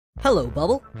Hello,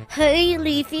 Bubble. Hey,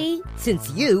 Leafy. Since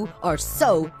you are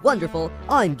so wonderful,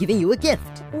 I'm giving you a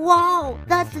gift. Wow,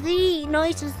 that's the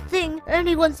nicest thing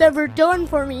anyone's ever done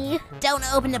for me. Don't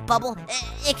open it, Bubble.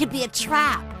 It could be a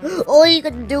trap. I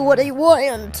can do what I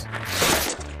want.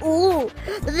 Ooh,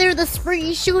 they're the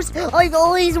spree shoes I've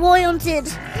always wanted.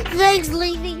 Thanks,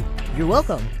 Leafy. You're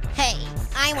welcome. Hey,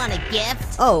 I want a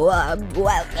gift. Oh,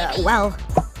 well,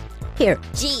 here.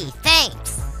 Gee,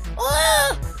 thanks.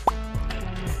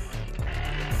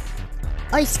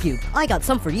 Ice Cube, I got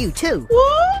some for you, too.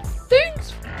 What?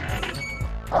 Thanks.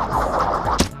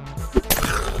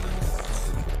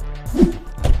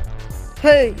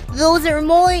 Hey, those are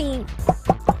mine.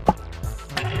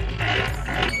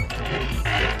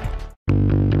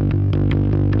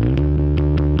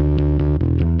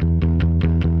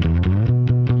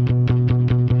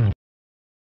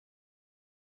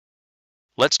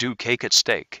 Let's do cake at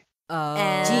stake.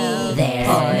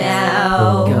 There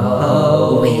now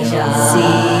go, we shall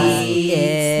see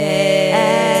it.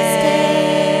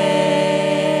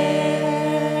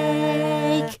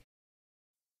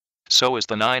 So as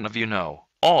the 9 of you know,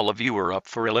 all of you are up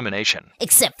for elimination.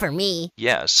 Except for me.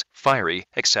 Yes, Fiery,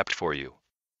 except for you.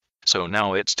 So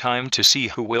now it's time to see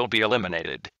who will be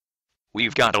eliminated.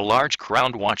 We've got a large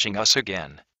crowd watching us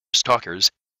again. Stalkers.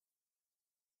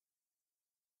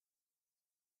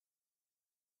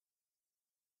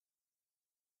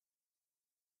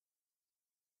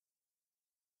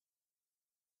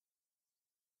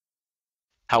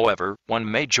 However,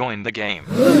 one may join the game.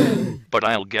 But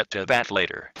I'll get to that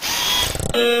later.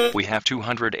 We have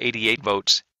 288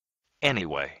 votes.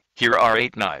 Anyway, here are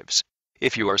 8 knives.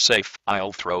 If you are safe,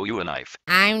 I'll throw you a knife.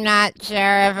 I'm not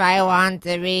sure if I want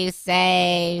to be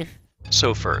safe.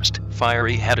 So first,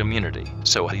 Fiery had immunity,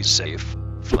 so he's safe.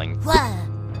 Fling. What?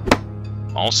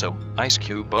 Also, Ice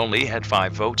Cube only had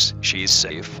 5 votes, she's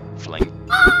safe. Fling.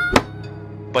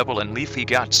 Bubble and Leafy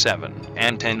got 7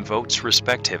 and 10 votes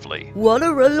respectively. What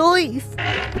a relief!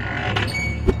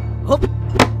 Hup.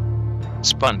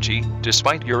 Spongy,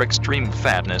 despite your extreme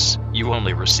fatness, you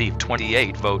only received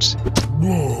 28 votes.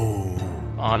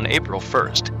 On April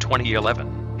 1st,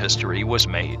 2011, history was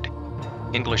made.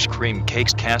 English Cream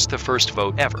Cakes cast the first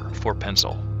vote ever for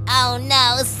Pencil. Oh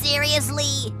no,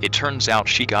 seriously? It turns out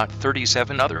she got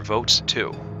 37 other votes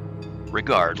too.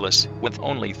 Regardless, with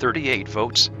only 38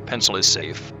 votes, Pencil is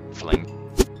safe. Fling.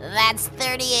 That's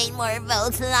 38 more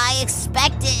votes than I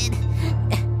expected.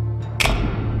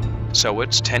 So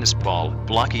it's Tennis Ball,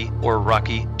 Blocky, or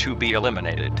Rocky to be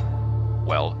eliminated.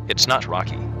 Well, it's not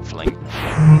Rocky. Fling.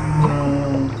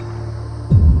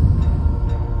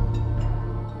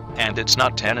 And it's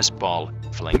not Tennis Ball.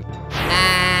 Fling.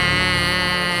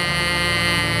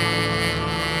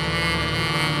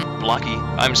 Blocky,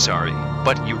 I'm sorry,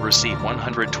 but you received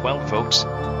 112 votes.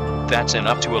 That's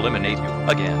enough to eliminate you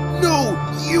again. No,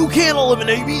 you can't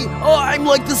eliminate me. I'm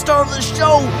like the star of the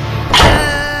show.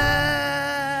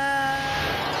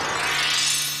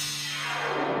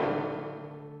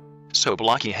 So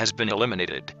Blocky has been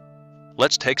eliminated.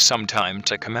 Let's take some time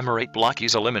to commemorate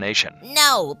Blocky's elimination.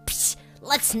 No, psh,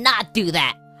 let's not do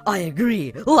that. I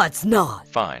agree, let's not.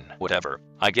 Fine, whatever.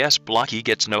 I guess Blocky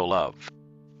gets no love.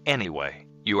 Anyway,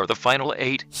 you are the final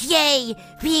 8. Yay!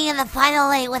 Being in the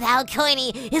final 8 without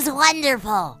Coiny is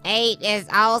wonderful! 8 is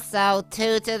also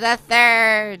 2 to the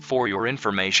 3rd. For your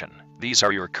information, these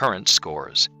are your current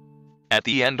scores. At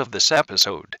the end of this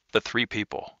episode, the 3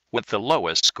 people with the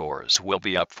lowest scores will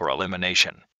be up for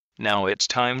elimination. Now it's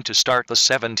time to start the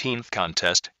 17th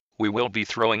contest. We will be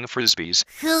throwing frisbees.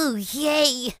 Ooh,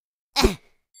 yay!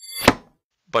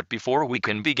 But before we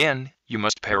can begin, you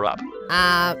must pair up.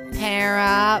 Pair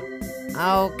up?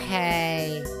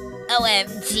 Okay.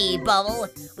 OMG, Bubble.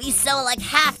 We so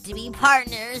have to be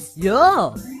partners. Yeah.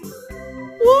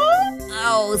 What?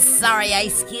 Oh, sorry,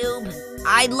 Ice Cube.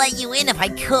 I'd let you in if I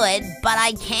could, but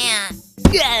I can't.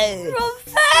 Revenge!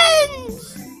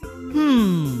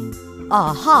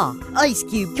 Aha! Ice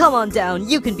Cube, come on down.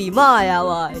 You can be my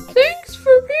ally. Thanks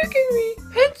for picking me.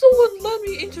 Pencil wouldn't let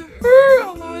me into her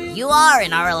alliance. You are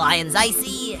in our alliance,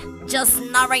 Icy. Just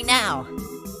not right now.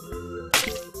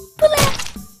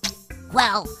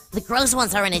 Well, the gross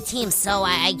ones are in a team, so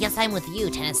I guess I'm with you,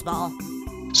 Tennis Ball.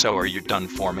 So are you done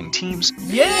forming teams?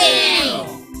 Yay!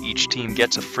 Each team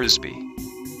gets a frisbee.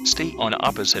 Stay on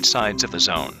opposite sides of the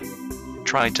zone.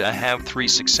 Try to have 3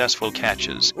 successful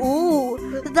catches.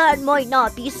 Ooh, that might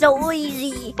not be so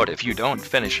easy. But if you don't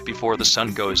finish before the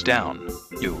sun goes down,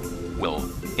 you will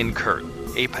incur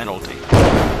a penalty.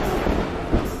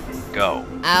 Go.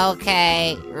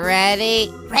 Okay,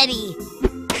 ready? Ready.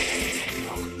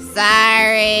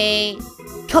 Sorry.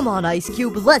 Come on, Ice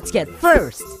Cube, let's get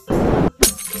first.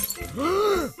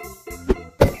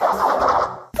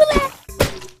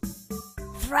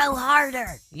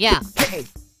 harder. Yeah.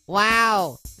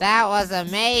 Wow, that was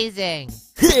amazing.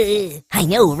 I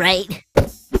know, right?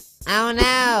 Oh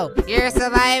no, your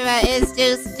saliva is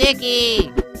too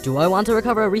sticky. Do I want to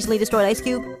recover a recently destroyed ice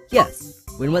cube? Yes.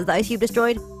 When was the ice cube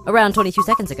destroyed? Around 22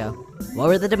 seconds ago. What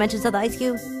were the dimensions of the ice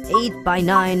cube? 8 by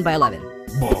 9 by 11.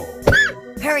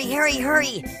 Hurry, hurry,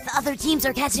 hurry. The other teams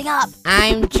are catching up.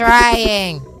 I'm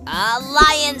trying.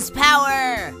 Lion's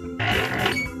power.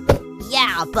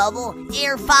 Yeah, Bubble.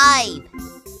 Air 5.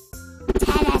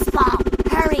 Tennis ball.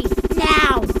 Hurry,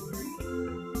 now.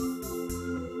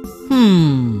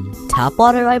 Tap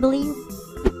water, I believe?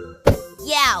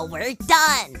 Yeah, we're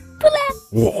done.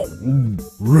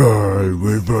 Right,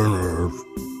 we finished.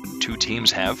 2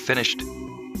 teams have finished.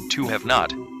 2 have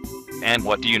not. And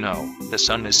what do you know? The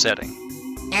sun is setting.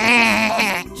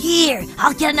 Here,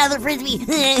 I'll get another frisbee.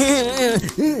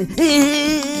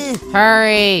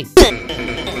 Hurry.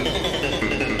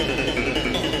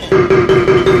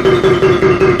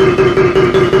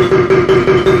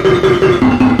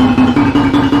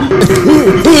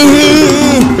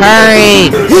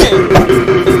 Hurry.